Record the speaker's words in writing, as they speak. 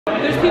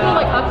There's people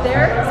like up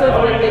there,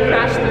 so if they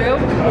crash through,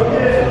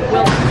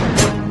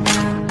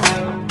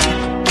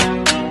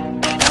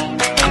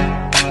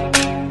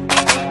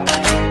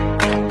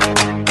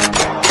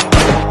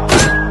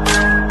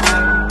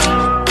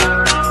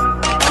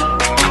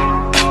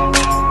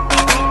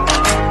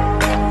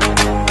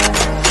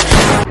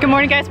 Good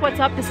morning guys, what's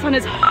up? The sun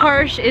is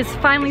harsh, it's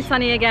finally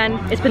sunny again.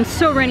 It's been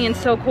so rainy and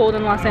so cold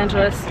in Los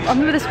Angeles. I'm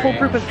with this whole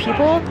group of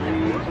people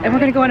and we're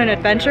gonna go on an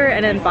adventure,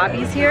 and then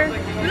Bobby's here.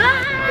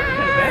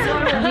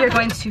 We are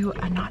going to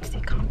a Nazi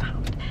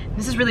compound.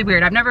 This is really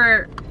weird. I've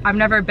never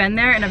been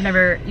there and I've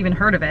never even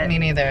heard of it. Me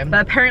neither.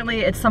 But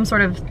apparently it's some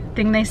sort of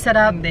thing they set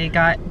up. They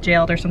got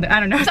jailed or something. I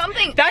don't know.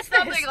 Something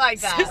like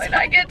that. And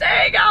I get to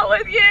hang out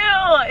with you.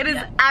 It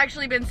has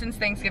actually been since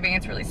Thanksgiving.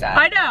 It's really sad.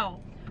 I know.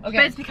 Okay.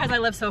 But it's because I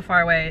live so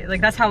far away.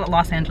 Like, that's how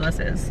Los Angeles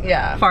is.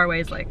 Yeah. Far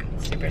away is like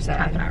super sad.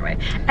 Half an hour away.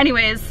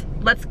 Anyways,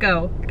 let's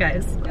go,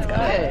 guys. Let's go.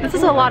 Okay. This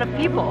is a lot of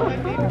people.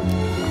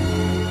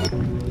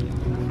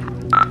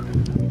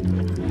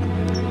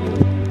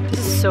 This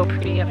is so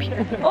pretty up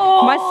here.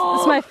 Oh!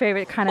 This is my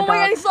favorite kind of dog. Oh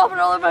my god, he's slopping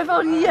all over my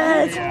phone.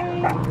 Yes!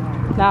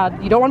 Now,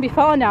 you don't want to be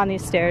falling down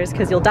these stairs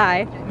because you'll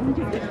die.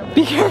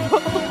 Be careful.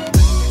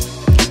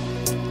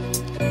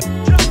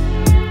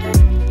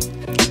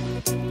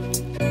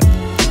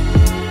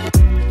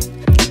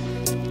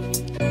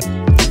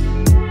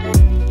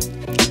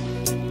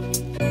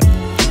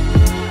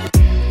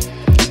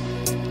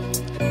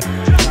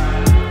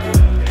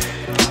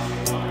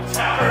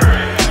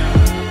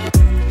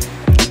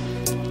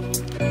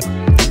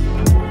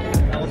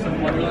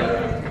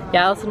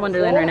 Yeah, Alice in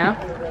Wonderland right now.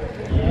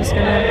 I'm just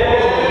gonna...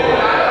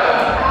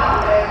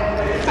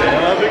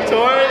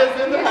 Victoria's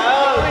in the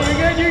house! You're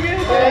good, you're good.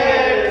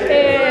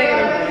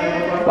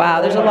 Hey. Wow,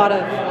 there's a lot of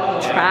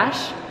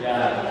trash.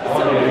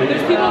 So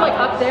there's people like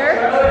up there,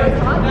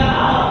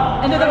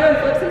 and they're doing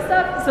flips and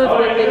stuff,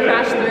 so if they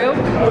crash through,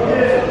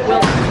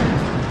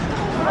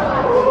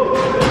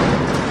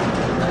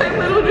 I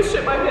literally just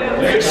shit my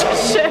pants.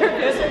 Shit her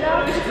pants right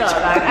now?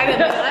 I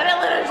didn't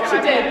literally shit my pants. She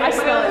did, I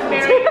smell it.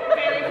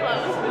 Very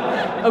close.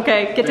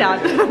 Okay, get down.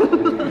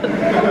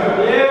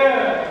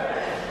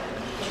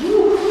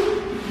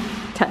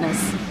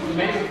 Tetanus.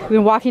 We've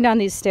been walking down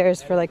these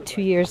stairs for like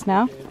 2 years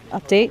now.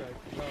 Update.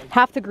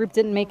 Half the group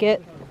didn't make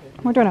it.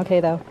 We're doing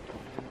okay though.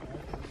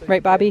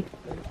 Right, Bobby?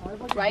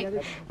 Right?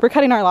 We're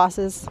cutting our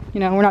losses. You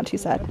know, we're not too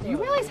sad. Do you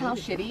realize how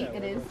shitty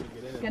it is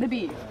gonna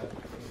be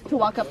to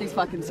walk up these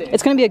fucking stairs?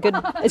 It's gonna be a good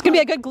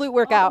glute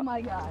workout. Oh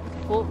my god.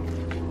 Cool.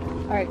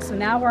 Alright, so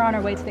now we're on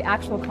our way to the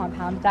actual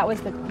compound. That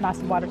was the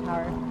massive water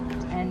tower.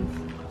 And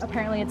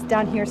apparently it's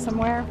down here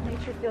somewhere.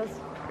 Nature feels...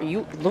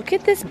 Look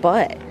at this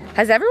butt.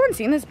 Has everyone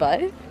seen this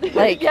butt?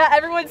 Like, yeah,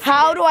 everyone's seen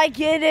how it. do I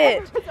get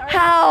it?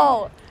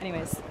 How?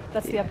 Anyways,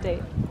 that's the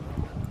update.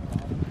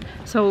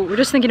 So we're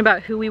just thinking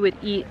about who we would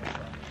eat,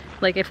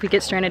 like if we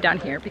get stranded down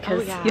here,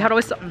 because you have to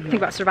always think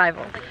about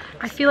survival.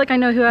 I feel like I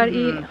know who I'd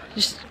eat.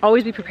 Just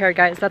always be prepared,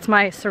 guys. That's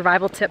my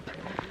survival tip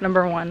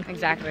 #1.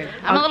 Exactly.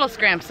 I'm a little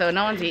scramped, so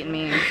no one's eating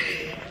me,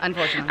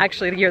 unfortunately.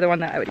 Actually, you're the one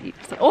that I would eat.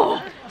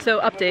 So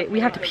update,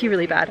 we have to pee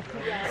really bad.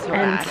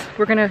 And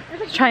we're gonna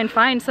try and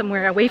find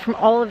somewhere away from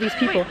all of these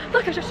people.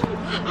 Look, there's just...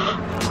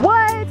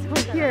 What?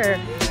 We're here.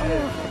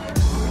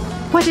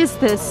 What is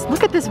this?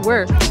 Look at this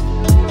work.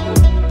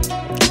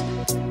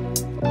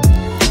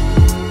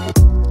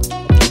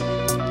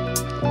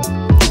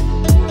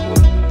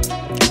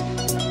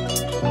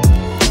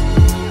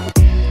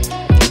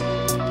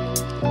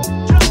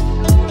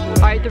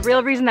 The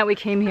real reason that we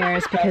came here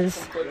is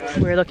because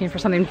we were looking for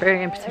something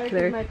very in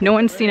particular. No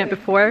one's seen it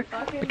before,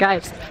 but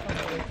guys.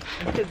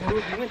 You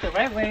went the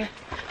right way,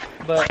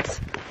 but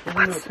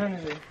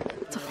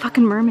It's a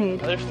fucking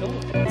mermaid. It's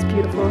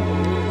beautiful.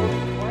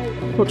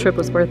 The whole trip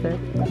was worth it.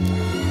 Oh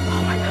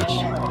my gosh.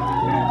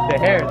 The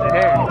hair.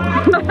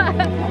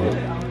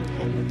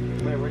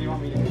 Where do you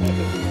want me to go?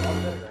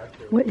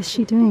 What is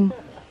she doing?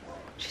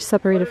 She's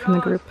separated from the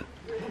group.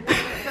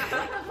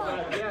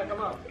 Yeah, come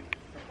on.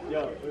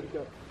 Yo, let's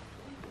go.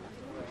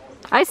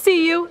 I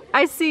see you.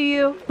 I see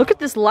you. Look at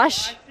this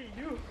lush.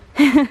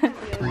 I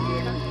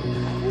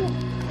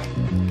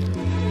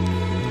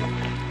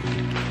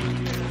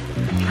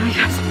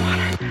got some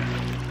water.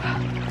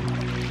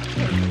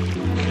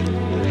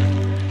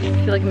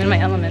 I feel like I'm in my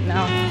element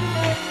now.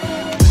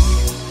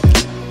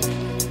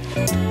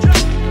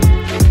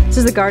 This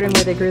is the garden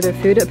where they grew their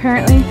food,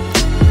 apparently.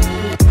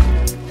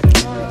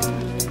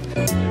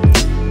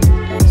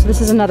 So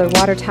this is another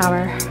water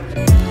tower.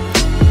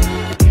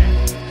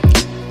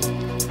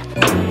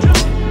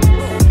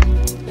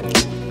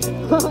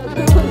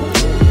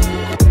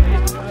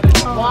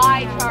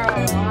 Why,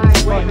 Charles?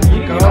 Wait,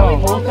 you go.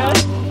 Hold that.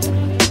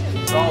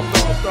 Stall.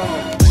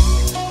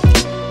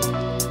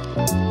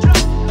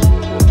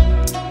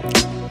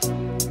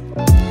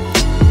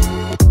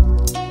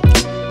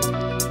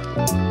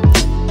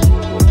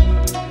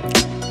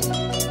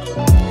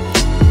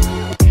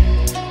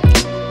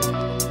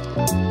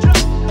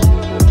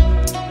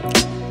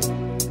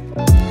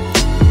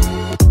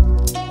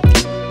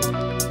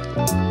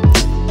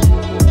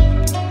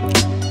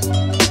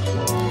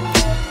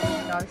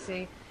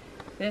 obviously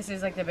this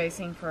is like the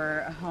basing for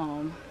a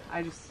home.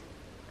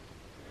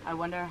 I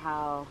wonder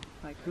how,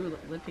 like, who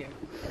lived here.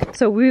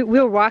 So we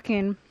were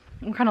walking,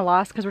 we're kind of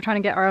lost because we're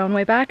trying to get our own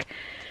way back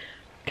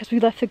because we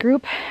left the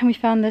group and we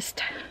found this,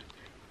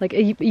 like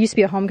it used to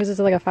be a home because it's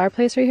like a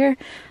fireplace right here.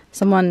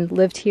 Someone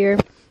lived here,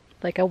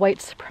 like a white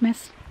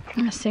supremacist,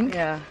 in a sink.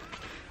 Yeah.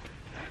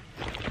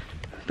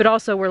 But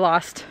also we're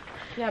lost.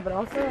 Yeah, but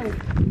also,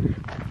 like,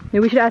 maybe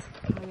we should ask,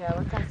 oh yeah,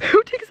 let's ask.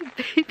 who takes a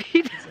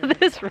baby down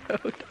this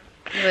road?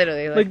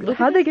 Literally, like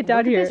how'd they get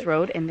down here? This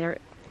road, and they're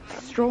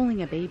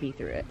strolling a baby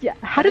through it. Yeah,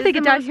 how did they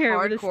get down here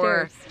with the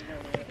hardcore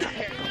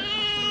stairs?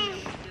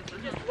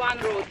 Just one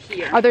road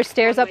here. Are there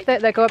stairs up there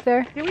that go up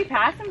there? Did we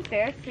pass some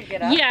stairs to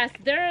get up? Yes,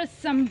 there are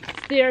some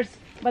stairs,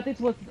 but it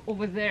was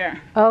over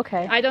there. Oh,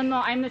 okay. I don't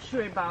know, I'm not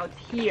sure about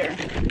here.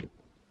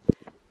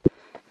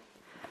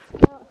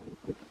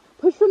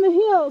 Push from the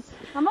heels.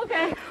 I'm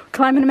okay.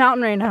 Climbing a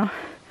mountain right now.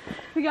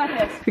 We got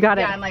this. We got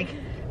it. Yeah, I'm like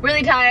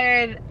really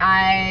tired.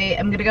 I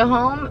am gonna go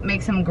home,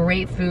 make some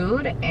great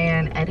food,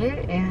 and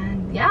edit.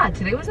 And yeah,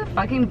 today was a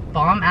fucking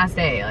bomb ass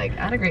day. Like,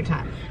 I had a great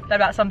time. That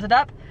about sums it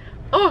up.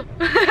 Oh!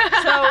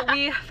 So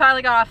we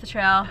finally got off the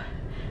trail.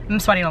 I'm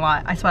sweating a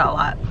lot. I sweat a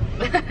lot.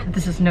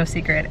 This is no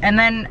secret. And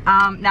then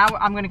now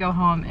I'm gonna go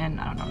home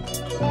and I don't know.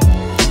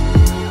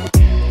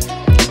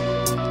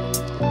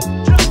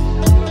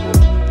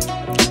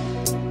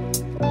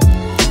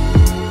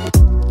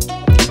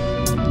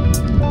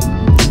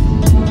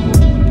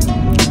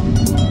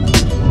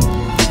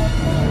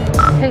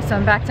 Okay, so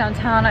I'm back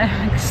downtown.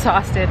 I'm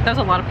exhausted. That was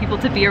a lot of people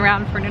to be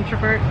around for an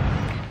introvert.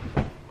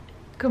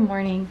 Good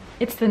morning.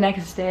 It's the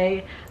next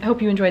day. I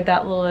hope you enjoyed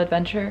that little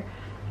adventure.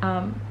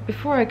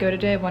 Before I go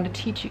today, I want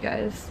to teach you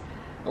guys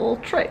a little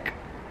trick.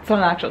 It's not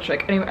an actual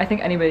trick. I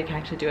think anybody can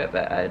actually do it,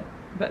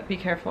 but be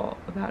careful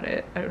about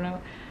it. I don't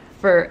know.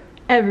 For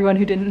everyone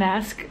who didn't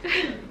ask,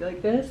 go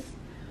like this,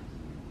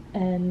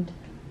 and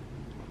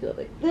go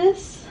like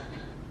this,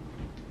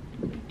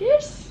 like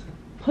this.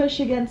 Push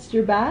against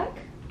your back,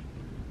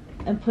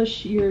 and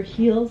push your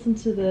heels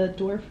into the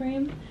door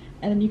frame,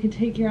 and then you can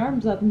take your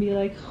arms up and be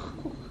like,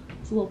 oh,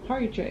 it's a little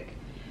party trick.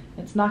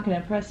 It's not gonna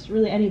impress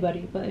really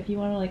anybody, but if you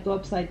wanna like go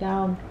upside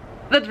down.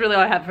 That's really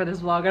all I have for this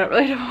vlog. I don't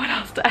really know what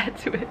else to add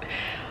to it.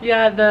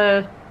 Yeah,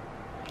 the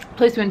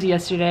place we went to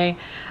yesterday,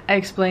 I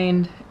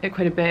explained it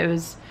quite a bit. It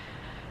was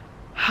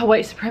a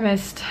white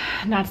supremacist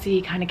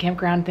Nazi kind of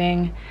campground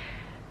thing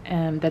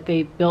that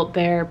they built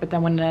there, but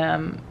then when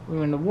we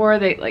went to war,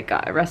 they like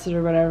got arrested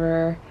or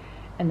whatever,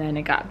 and then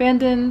it got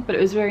abandoned. But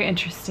it was very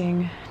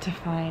interesting to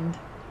find.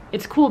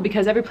 It's cool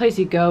because every place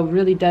you go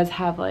really does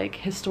have like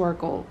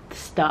historical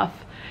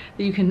stuff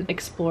that you can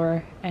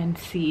explore and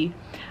see.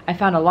 I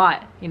found a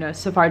lot, you know,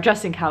 so far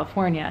just in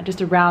California,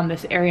 just around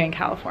this area in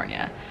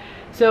California.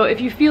 So if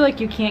you feel like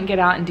you can't get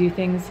out and do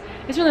things,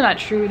 it's really not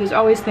true. There's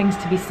always things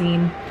to be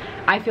seen.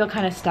 I feel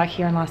kind of stuck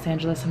here in Los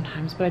Angeles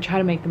sometimes, but I try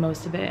to make the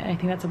most of it. And I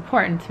think that's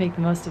important, to make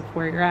the most of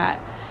where you're at.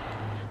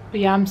 But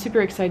yeah, I'm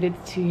super excited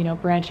to, you know,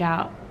 branch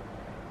out.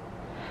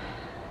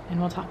 And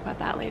we'll talk about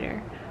that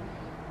later.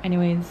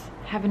 Anyways,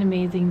 have an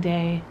amazing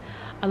day.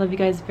 I love you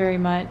guys very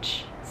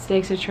much. Stay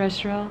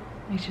extraterrestrial.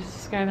 Make sure to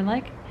subscribe and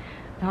like.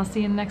 And I'll see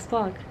you in the next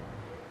vlog.